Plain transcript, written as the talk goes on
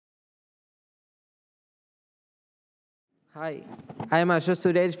Hi, I am Aswath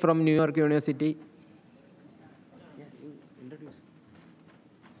Suresh from New York University.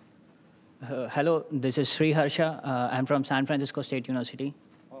 Hello, this is Sri Harsha. I'm from San Francisco State University.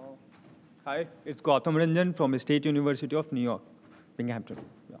 Uh, Hi, it's Gautam Ranjan from State University of New York, Binghamton.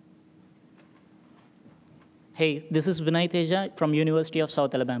 Yeah. Hey, this is Vinay Teja from University of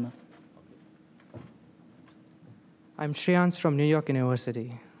South Alabama. I'm Shreyans from New York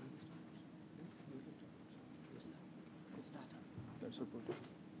University.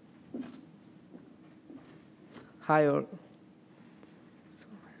 Hi all.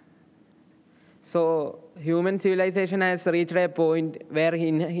 So, human civilization has reached a point where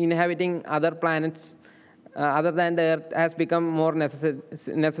inhabiting other planets other than the Earth has become more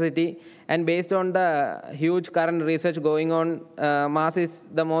necessity. And based on the huge current research going on, Mars is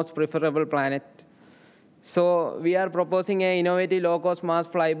the most preferable planet. So, we are proposing a innovative low-cost Mars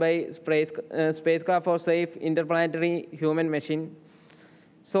flyby spacecraft for safe interplanetary human machine.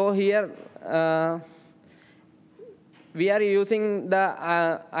 So here, we are using the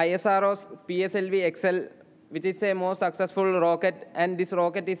ISRO's PSLV XL, which is a most successful rocket, and this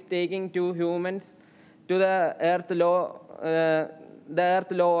rocket is taking two humans to the Earth low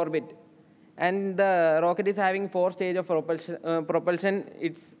orbit. And the rocket is having 4 stages of propulsion.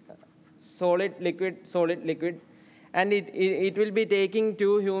 It's solid, liquid. And it will be taking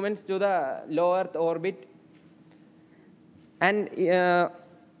 2 humans to the low Earth orbit. And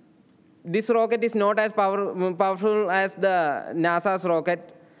this rocket is not as powerful as the NASA's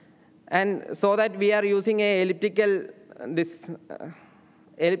rocket. And so that we are using a elliptical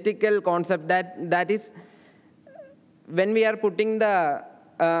concept that is when we are putting the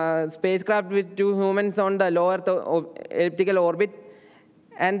spacecraft with 2 humans on the low Earth elliptical orbit,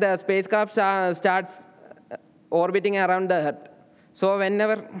 and the spacecraft starts orbiting around the Earth. So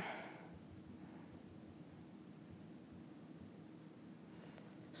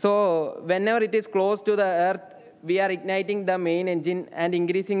whenever it is close to the Earth, we are igniting the main engine and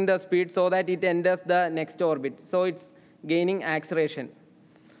increasing the speed so that it enters the next orbit. So it's gaining acceleration.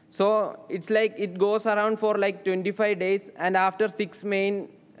 So it's like it goes around for like 25 days, and after 6 main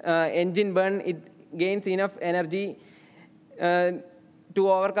engine burn, it gains enough energy to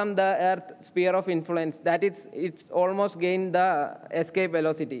overcome the Earth sphere of influence. That is, it's almost gained the escape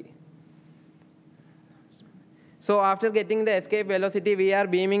velocity. So after getting the escape velocity, we are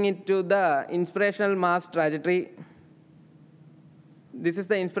beaming it to the inspirational mass trajectory. This is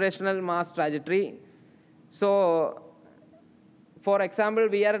the inspirational mass trajectory. So, for example,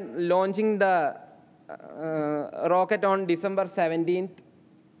 we are launching the rocket on December 17th.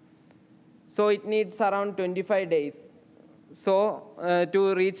 So it needs around 25 days. So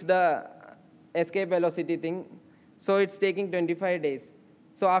to reach the escape velocity thing. So it's taking 25 days.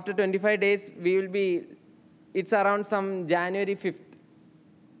 So after 25 days, it's around some January 5th,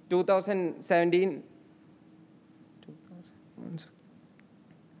 2017.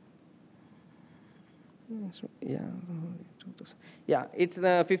 Yeah, it's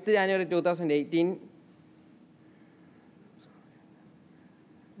the 5th January 2018.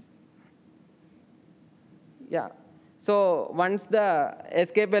 Yeah. So once the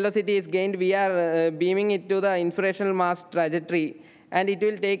escape velocity is gained, we are beaming it to the inspirational mass trajectory, and it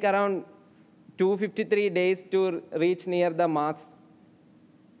will take around 253 days to reach near the Mars.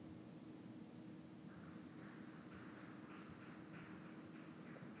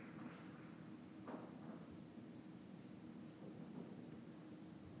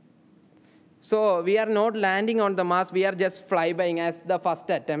 So we are not landing on the Mars, we are just flybying as the first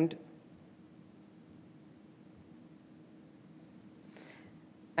attempt.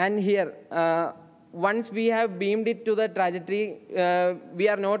 And here, once we have beamed it to the trajectory, we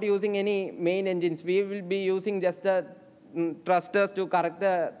are not using any main engines. We will be using just the thrusters to correct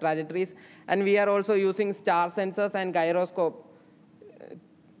the trajectories. And we are also using star sensors and gyroscope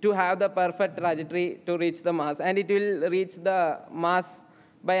to have the perfect trajectory to reach the Mars. And it will reach the Mars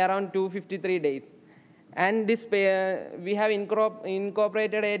by around 253 days. And this we have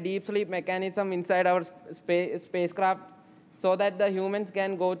incorporated a deep sleep mechanism inside our spacecraft so that the humans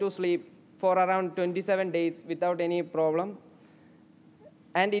can go to sleep for around 27 days without any problem.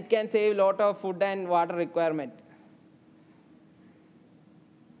 And it can save a lot of food and water requirement.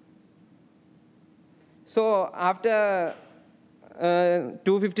 So after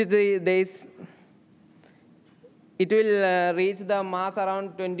 253 days, it will reach the Mars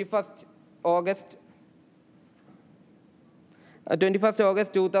around 21st August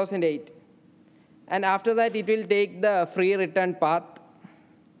 2008. And after that, it will take the free return path.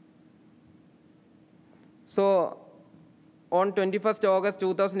 So on 21st August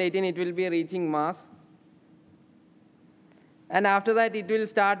 2018, it will be reaching Mars. And after that, it will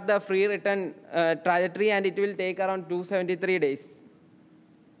start the free return trajectory, and it will take around 273 days.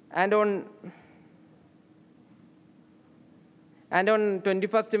 And on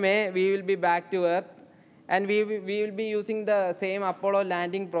 21st May, we will be back to Earth, and we will be using the same Apollo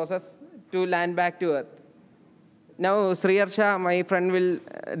landing process to land back to Earth. Now, Sriharsha, my friend, will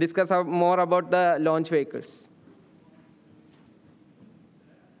discuss more about the launch vehicles.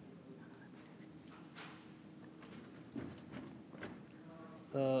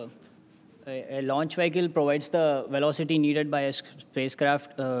 A launch vehicle provides the velocity needed by a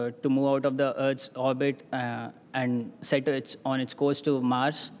spacecraft to move out of the Earth's orbit and set on its course to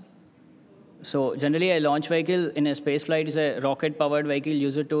Mars. So generally, a launch vehicle in a spaceflight is a rocket-powered vehicle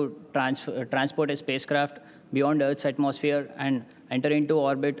used to transport a spacecraft beyond Earth's atmosphere and enter into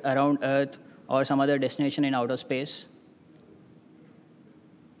orbit around Earth or some other destination in outer space.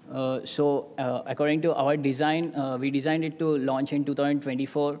 According to our design, we designed it to launch in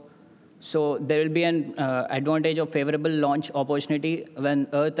 2024. So there will be an advantage of favorable launch opportunity when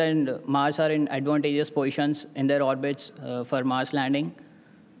Earth and Mars are in advantageous positions in their orbits for Mars landing.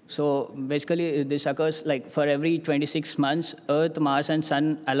 So basically, this occurs like for every 26 months, Earth, Mars, and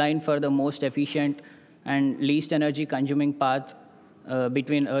Sun align for the most efficient and least energy consuming path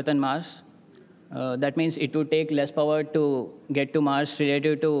between Earth and Mars. That means it would take less power to get to Mars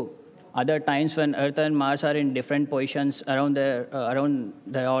relative to other times when Earth and Mars are in different positions around their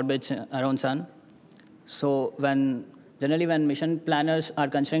orbits around Sun. So generally when mission planners are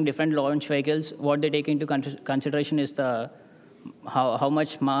considering different launch vehicles, what they take into consideration is how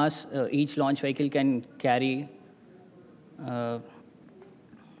much mass each launch vehicle can carry.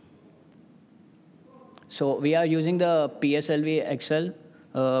 So we are using the PSLV XL.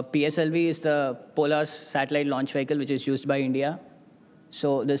 PSLV is the Polar Satellite Launch Vehicle, which is used by India.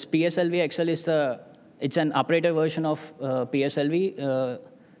 So this PSLV XL it's an operator version of PSLV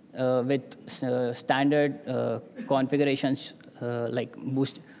with standard configurations like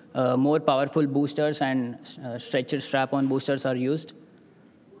more powerful boosters and stretcher strap-on boosters are used.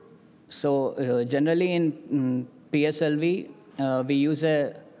 So generally in PSLV, we use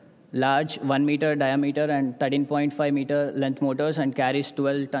a large 1 meter diameter and 13.5 meter length motors and carries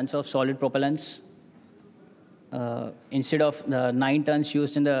 12 tons of solid propellants instead of the 9 tons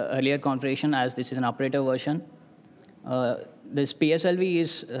used in the earlier configuration, as this is an operator version. This PSLV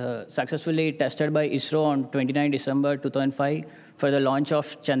is successfully tested by ISRO on 29 December 2005 for the launch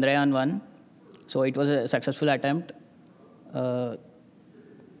of Chandrayaan-1. So it was a successful attempt.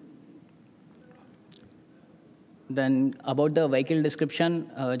 Then about the vehicle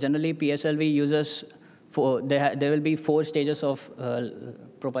description, generally PSLV uses there will be 4 stages of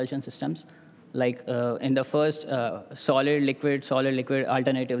propulsion systems. Like in the first, solid, liquid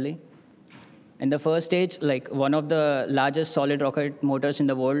alternatively. In the first stage, like one of the largest solid rocket motors in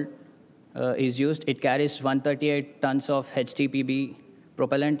the world is used. It carries 138 tons of HTPB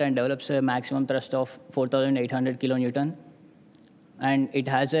propellant and develops a maximum thrust of 4,800 kilonewton. And it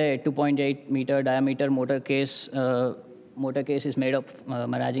has a 2.8 meter diameter motor case. Motor case is made of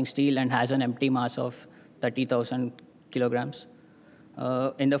maraging steel and has an empty mass of 30,000 kilograms.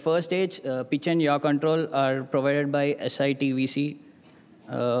 In the first stage, pitch and yaw control are provided by SITVC,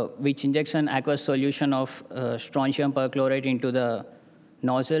 which injects an aqueous solution of strontium perchlorate into the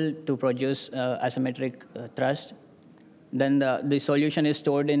nozzle to produce asymmetric thrust. Then the solution is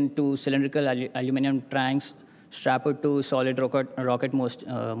stored in 2 cylindrical aluminum tanks strapped to solid rocket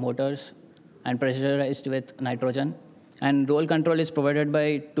motors and pressurized with nitrogen. And roll control is provided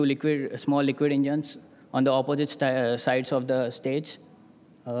by 2 small liquid engines on the opposite sides of the stage.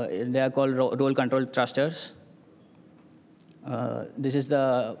 They are called roll control thrusters. This is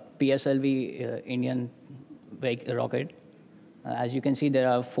the PSLV Indian rocket. As you can see, there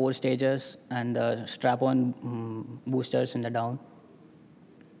are 4 stages and strap-on boosters in the down.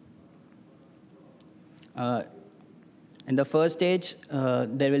 In the first stage,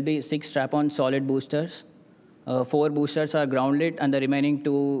 there will be 6 strap-on solid boosters. 4 boosters are ground-lit, and the remaining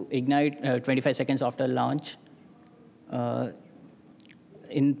 2 ignite 25 seconds after launch.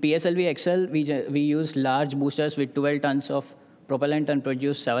 In PSLV XL, we use large boosters with 12 tons of propellant and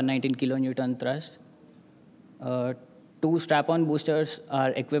produce 719 kilonewton thrust. 2 strap-on boosters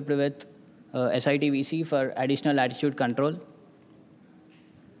are equipped with SITVC for additional attitude control.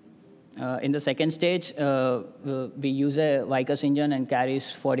 In the second stage, we use a Vicus engine and carries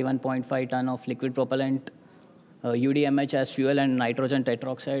 41.5 ton of liquid propellant, UDMH as fuel and nitrogen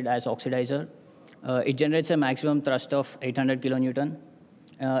tetroxide as oxidizer. It generates a maximum thrust of 800 kilonewton.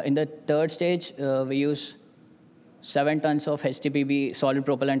 In the third stage, we use 7 tons of HTPB solid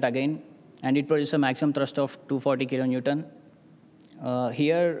propellant again, and it produces a maximum thrust of 240 kilonewton.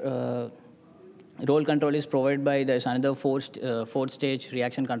 Here, roll control is provided by there's another fourth stage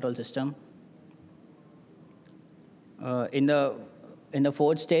reaction control system. In the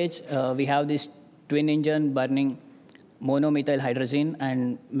fourth stage, we have this twin engine burning monomethyl hydrazine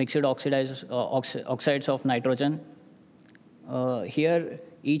and mixed oxides of nitrogen. Here,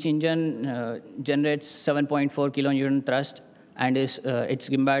 each engine generates 7.4 kilonewton thrust and it's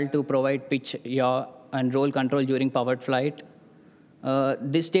gimbaled to provide pitch, yaw, and roll control during powered flight.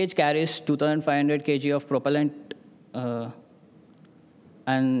 This stage carries 2,500 kg of propellant,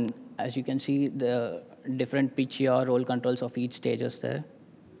 and as you can see, the different pitch, yaw, roll controls of each stage is there.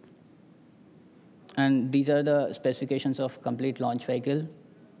 And these are the specifications of complete launch vehicle.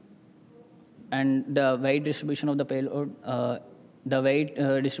 And the weight distribution of the payload, the weight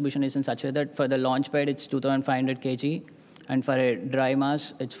distribution is in such a way that for the launch pad, it's 2,500 kg. And for a dry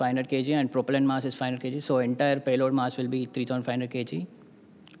mass, it's 500 kg, and propellant mass is 500 kg. So entire payload mass will be 3,500 kg.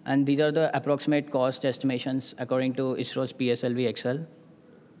 And these are the approximate cost estimations according to ISRO's PSLV XL.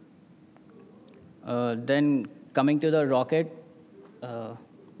 Then coming to the rocket,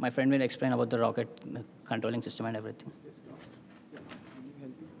 my friend will explain about the rocket controlling system and everything.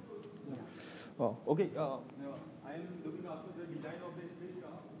 Okay, I am looking after the design of the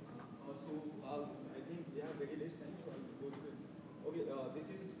spacecraft. I think we have very less time, so I'll go through it. Okay, this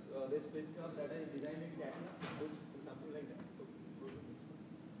is the spacecraft that I designed in Canada, something like that.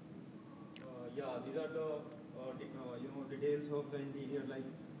 Yeah, these are the details of the interior. Like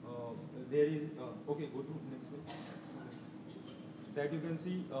there is okay, go to next one. That you can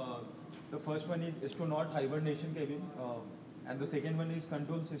see, the first one is astronaut hibernation cabin, and the second one is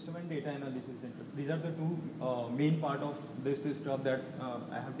control system and data analysis center. These are the two main part of the spacecraft that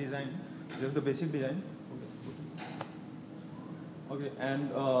I have designed. This is the basic design. Okay,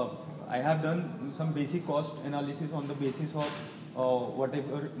 and I have done some basic cost analysis on the basis of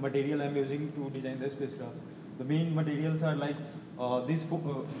whatever material I'm using to design the spacecraft. The main materials are like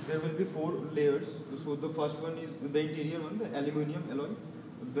there will be 4 layers. So the first one is the interior one, the aluminum alloy,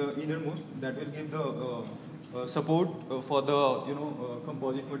 the innermost that will give the support for the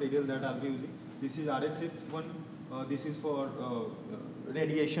composite material that I'll be using. This is RX6 one. This is for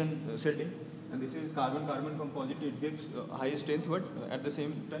radiation shielding, and this is carbon-carbon composite. It gives high strength, but at the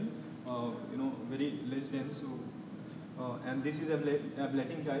same time, very less dense. So, and this is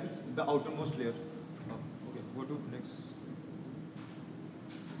ablating tiles, the outermost layer. Okay, go to next.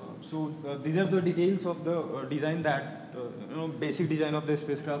 So these are the details of the design that basic design of the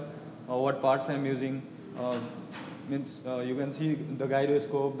spacecraft. What parts I'm using. Means you can see the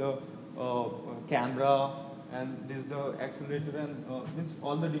gyroscope, the camera, and this is the accelerator, and means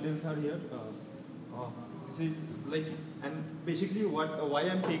all the details are here. This is like, and basically why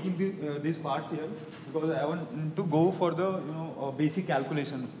I'm taking these parts here, because I want to go for the basic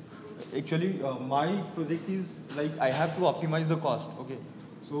calculation. Actually, my project is like I have to optimize the cost. Okay,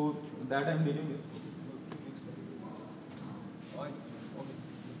 so that I'm dealing with.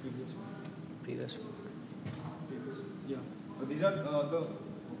 Previous. Yeah, these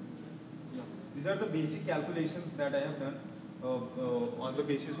are the basic calculations that I have done on the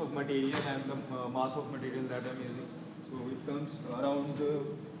basis of material and the mass of material that I'm using. So it comes around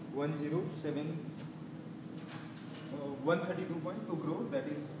 132.2 crore. That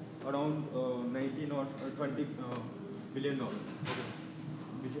is around 19 or 20 billion dollars. Okay.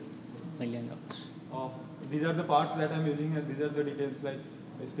 $1 million. These are the parts that I'm using, and these are the details like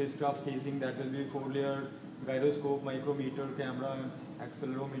spacecraft casing that will be 4-layer, gyroscope, micrometer, camera,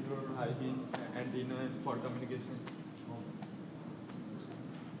 accelerometer, high beam, antenna, and for communication.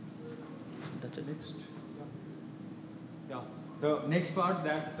 That's it. Next. Yeah. The next part,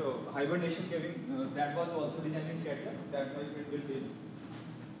 that hibernation cabin, that was also designed in Canada. That my friend will tell.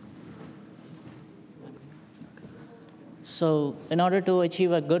 So in order to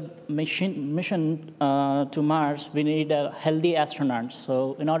achieve a good mission to Mars, we need a healthy astronaut.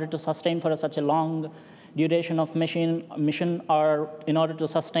 So in order to sustain for such a long duration of mission, or in order to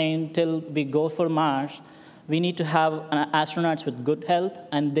sustain till we go for Mars, we need to have astronauts with good health,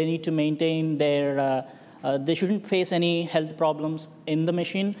 and they need to maintain their, they shouldn't face any health problems in the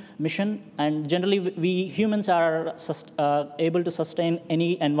mission. And generally, we humans are able to sustain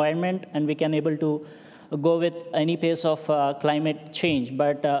any environment, and we can able to go with any pace of climate change.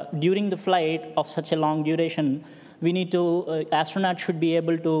 But during the flight of such a long duration, we need to, astronauts should be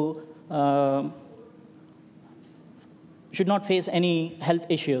able to, should not face any health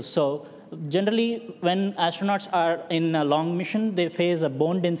issues. So generally, when astronauts are in a long mission, they face a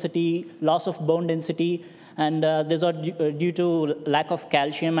bone density, loss of bone density, and these are due to lack of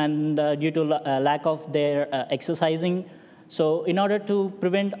calcium and due to lack of their exercising. So in order to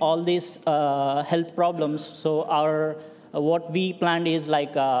prevent all these health problems, so what we planned is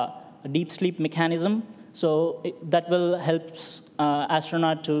like a deep sleep mechanism. So that will help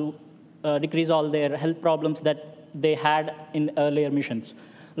astronauts to decrease all their health problems that they had in earlier missions.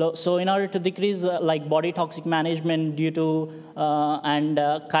 So in order to decrease like body toxic management due to and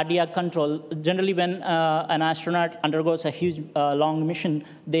cardiac control, generally when an astronaut undergoes a huge long mission,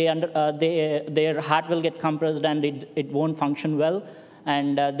 their heart will get compressed and it won't function well,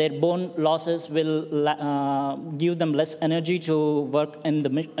 and their bone losses will give them less energy to work in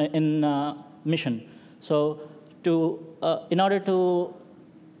the mission. So in order to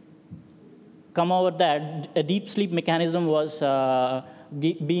come over that, a deep sleep mechanism was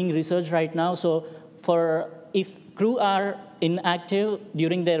being researched right now. So if crew are inactive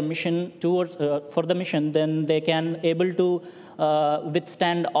during their mission for the mission, then they can able to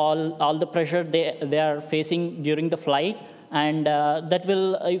withstand all the pressure they are facing during the flight. And that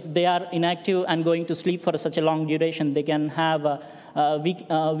will, if they are inactive and going to sleep for such a long duration, they can have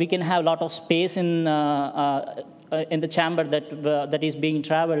we can have a lot of space in the chamber that is being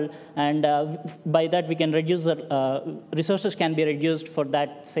traveled, and by that we can reduce the resources can be reduced for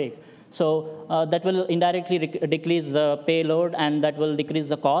that sake. So that will indirectly decrease the payload, and that will decrease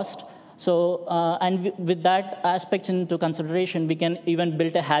the cost. So and with that aspects into consideration, we can even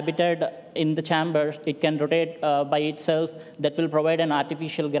build a habitat in the chamber. It can rotate by itself. That will provide an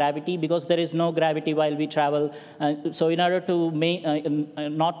artificial gravity, because there is no gravity while we travel. So in order to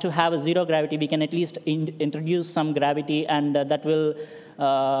not to have a zero gravity, we can at least introduce some gravity, and that will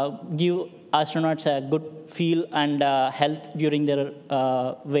give astronauts a good feel and health during their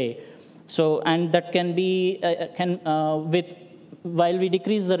way. So, and that can be while we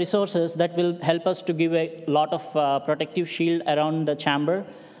decrease the resources, that will help us to give a lot of protective shield around the chamber.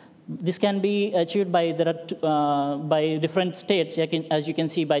 This can be achieved by different states, as you can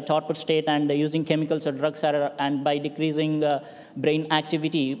see, by torpid state and using chemicals or drugs, and by decreasing brain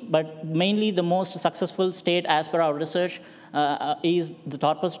activity. But mainly the most successful state, as per our research, is the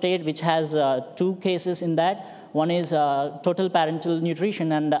torpid state, which has 2 cases in that. One is total parenteral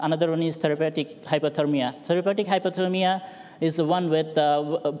nutrition, and another one is therapeutic hypothermia. Therapeutic hypothermia is the one with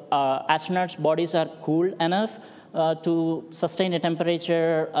astronauts' bodies are cooled enough to sustain a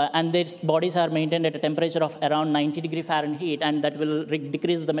temperature, and their bodies are maintained at a temperature of around 90 Fahrenheit, and that will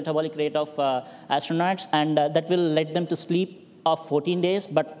decrease the metabolic rate of astronauts, and that will let them to sleep of 14 days,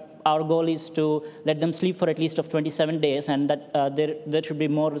 but our goal is to let them sleep for at least of 27 days, and that there should be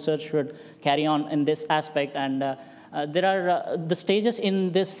more research should carry on in this aspect. And there are the stages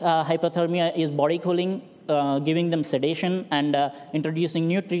in this hypothermia is body cooling, giving them sedation, and introducing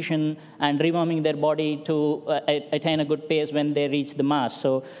nutrition, and rewarming their body to attain a good pace when they reach the Mars.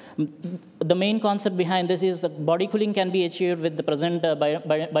 So the main concept behind this is that body cooling can be achieved with the present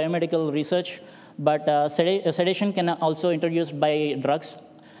biomedical research, but sedation can also be introduced by drugs.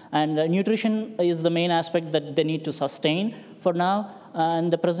 And nutrition is the main aspect that they need to sustain for now. And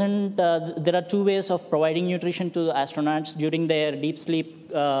the present, there are 2 ways of providing nutrition to the astronauts during their deep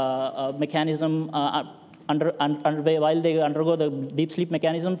sleep mechanism while they undergo the deep sleep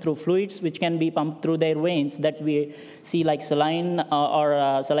mechanism, through fluids which can be pumped through their veins that we see, like saline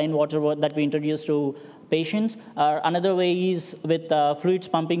or saline water that we introduce to patients. Another way is with fluids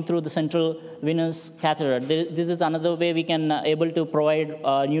pumping through the central venous catheter. This is another way we can able to provide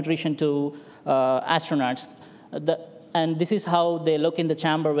nutrition to astronauts. And this is how they look in the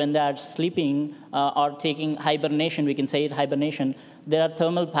chamber when they are sleeping or taking hibernation. We can say it hibernation. There are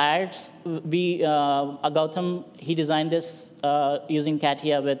thermal pads. Gautam, he designed this using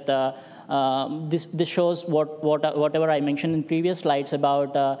CATIA with. This shows whatever I mentioned in previous slides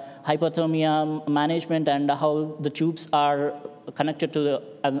about hypothermia management and how the tubes are connected to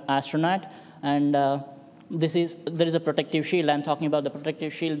an astronaut. And there is a protective shield. I'm talking about the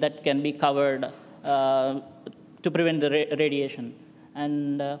protective shield that can be covered to prevent the radiation.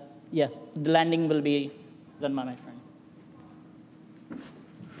 And yeah, the landing will be done by my friend.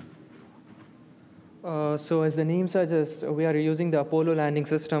 So as the name suggests, we are using the Apollo landing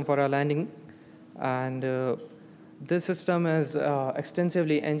system for our landing. And this system is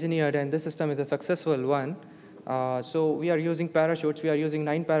extensively engineered, and this system is a successful one. So we are using parachutes. We are using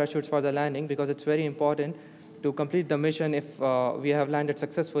 9 parachutes for the landing, because it's very important to complete the mission if we have landed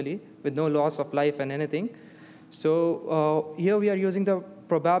successfully with no loss of life and anything. So here we are using the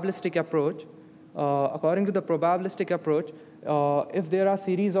probabilistic approach. According to the probabilistic approach, if there are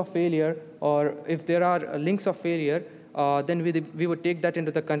series of failure or if there are links of failure, then we would take that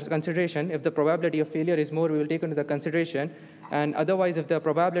into the consideration. If the probability of failure is more, we will take into the consideration. And otherwise, if the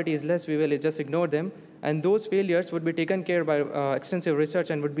probability is less, we will just ignore them. And those failures would be taken care by extensive research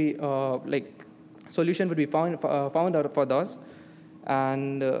and would be solution would be found out for those.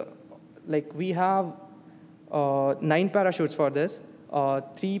 And we have 9 parachutes for this.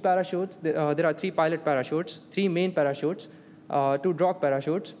 3 parachutes. There are 3 pilot parachutes, 3 main parachutes, 2 drop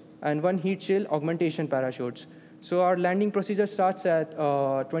parachutes, and 1 heat shield augmentation parachutes. So our landing procedure starts at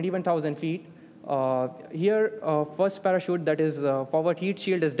 21,000 feet. Here, first parachute, that is forward heat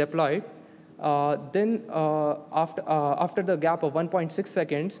shield, is deployed. Then after the gap of 1.6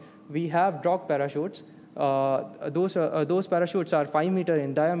 seconds, we have drop parachutes. Those parachutes are 5 meters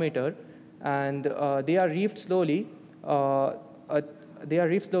in diameter, and they are reefed slowly.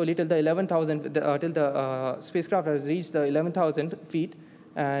 Till the 11,000, till the spacecraft has reached the 11,000 feet.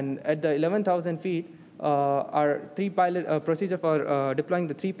 And at the 11,000 feet, our 3 pilot procedure for deploying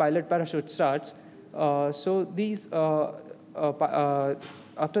the 3 pilot parachutes starts. So these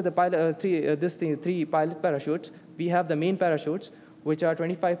after the pilot, 3 pilot parachutes, we have the main parachutes, which are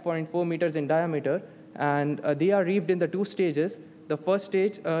 25.4 meters in diameter, and they are reefed in the 2 stages. The first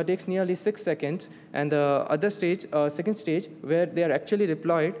stage takes nearly 6 seconds, and the other stage, second stage, where they are actually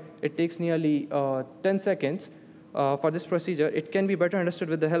deployed, it takes nearly 10 seconds for this procedure. It can be better understood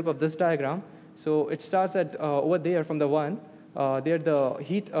with the help of this diagram. So it starts at over there from the 1. There the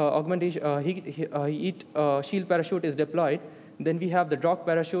heat augmentation, heat shield parachute is deployed. Then we have the drop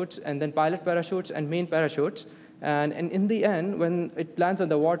parachutes, and then pilot parachutes and main parachutes. And in the end, when it lands on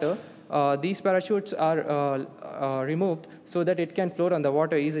the water, these parachutes are removed so that it can float on the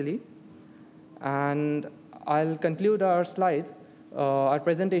water easily. And I'll conclude our slides, our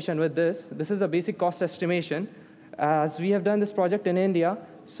presentation with this. This is a basic cost estimation. As we have done this project in India,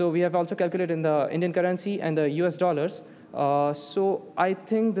 so we have also calculated in the Indian currency and the US dollars. So I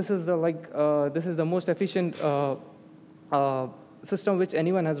think this is the most efficient system which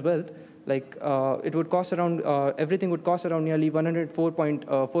anyone has built. It would cost around, everything would cost around nearly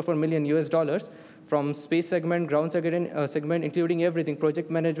 $104.44 million US dollars, from space segment, ground segment, including everything: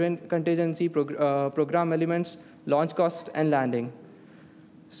 project management, contingency, program elements, launch cost, and landing.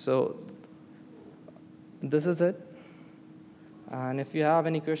 So this is it. And if you have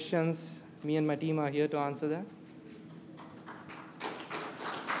any questions, me and my team are here to answer that.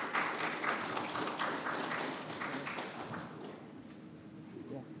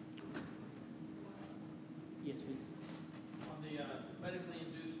 Yes, please. On the medically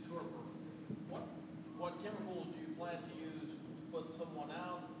induced torpor, what chemicals do you plan to use to put someone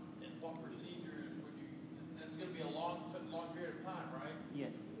out, and what procedures would you? That's going to be a long period of time, right? Yeah.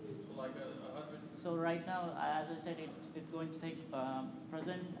 So like 100. So right now, as I said, it's going to take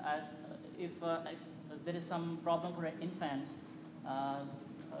present as if there is some problem for infants,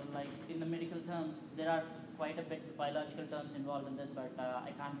 like in the medical terms, there are quite a bit biological terms involved in this, but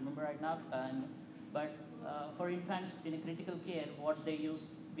I can't remember right now. But for infants in a critical care, what they use,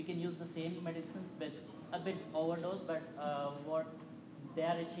 we can use the same medicines, but a bit overdose. But what they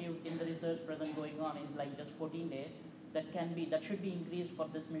are achieved in the research present going on is like just 14 days. That should be increased for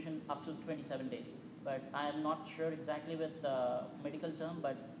this mission up to 27 days. But I am not sure exactly with the medical term,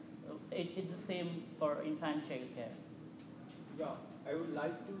 but it's the same for infant child care. Yeah, I would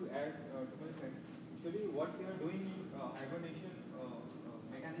like to add to my friend. Actually, what we are doing in hibernation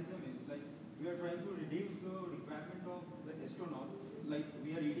mechanism is like we are trying to reduce the requirement of the astronaut. Like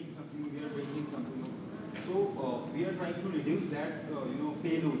we are eating something, we are drinking something. So we are trying to reduce that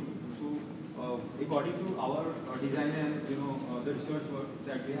payload. So according to our design and the research work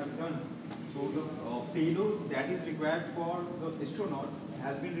that we have done, so the payload that is required for the astronaut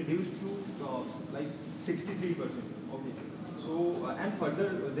has been reduced to like 63%. Okay. So and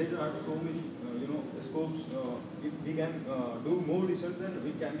further there are so many scopes. If we can do more research, then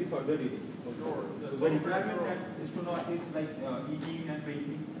it can be further reduced. Sure. So the requirement that astronaut is like eating and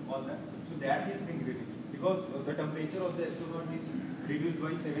drinking, all that. So that is being reduced because the temperature of the astronaut is reduced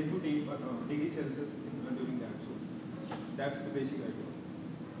by 7 to 10 degrees Celsius during that. So that's the basic idea.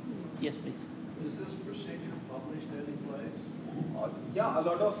 Yes, please. Is this procedure published any place? Yeah, a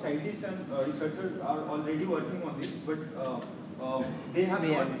lot of scientists and researchers are already working on this, but they have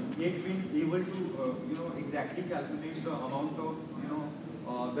not yet been able to exactly calculate the amount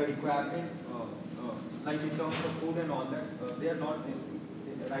of the requirement, like in terms of food and all that. They are not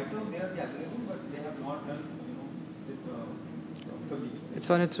right now. They are calculating, but they have not done it fully. It's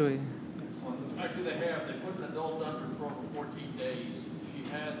on its way. Actually, they put an adult under for over 14 days. She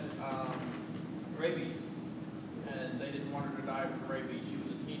had rabies, and they didn't want her to die from rabies. She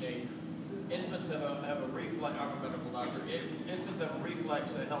was a teenager. Infants have a reflex. I'm a medical Infants have a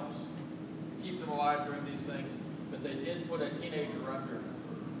reflex that helps keep them alive during these things, but they did put a teenager under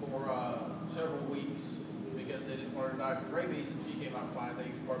for several weeks because they didn't want her to die from rabies, and she came out fine. They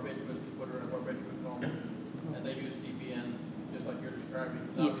used barbiturates to put her in a barbiturate coma, and they used TPN, just like you're describing.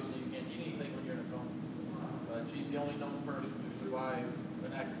 Obviously, you can't eat anything when you're in a coma, but she's the only known person to survive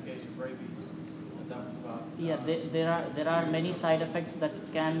an active case of rabies. And that was about, there are many side effects that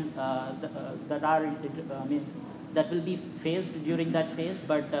can that will be faced during that phase,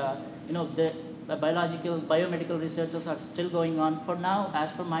 but the biomedical researches are still going on. For now,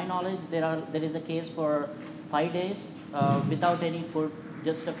 as per my knowledge, there is a case for 5 days without any food,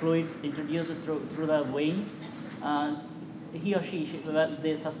 just the fluids introduced through the veins. He or she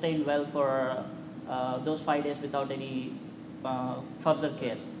they sustained well for those 5 days without any further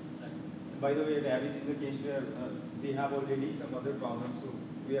care. By the way, Ravi, in the case where we have already some other problems, so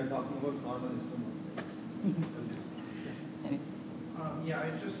we are talking about normal system. Yeah,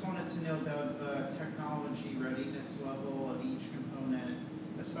 I just wanted to know about the technology readiness level of each component,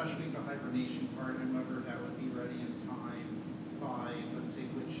 especially the hibernation part, and whether that would be ready in time by, let's say,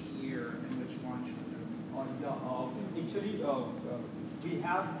 which year and which launch window. Actually, we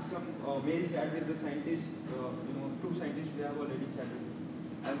have some mail chat with the scientists. 2 scientists we have already chatted with,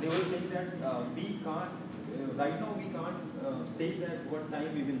 and they were saying that we can't right now we can't say that what time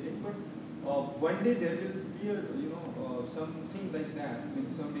we will take, but one day there will be something like that.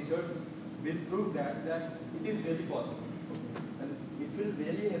 Some research will prove that it is really possible, and it will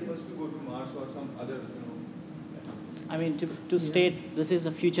really help us to go to Mars or some other. I mean, to state this is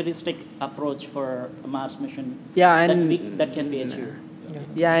a futuristic approach for a Mars mission. Yeah, and that can be achieved.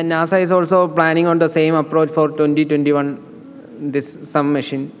 Yeah, and NASA is also planning on the same approach for 2021. Some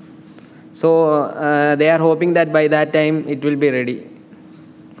machine. So they are hoping that by that time it will be ready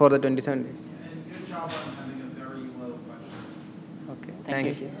for the 27 days. And good job on having a very low question. Okay,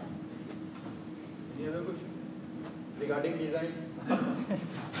 Thank you. Any other question regarding design?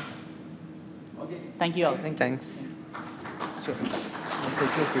 Okay. Thank you all. Thanks. Sure. I'll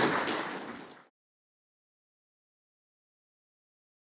take your video.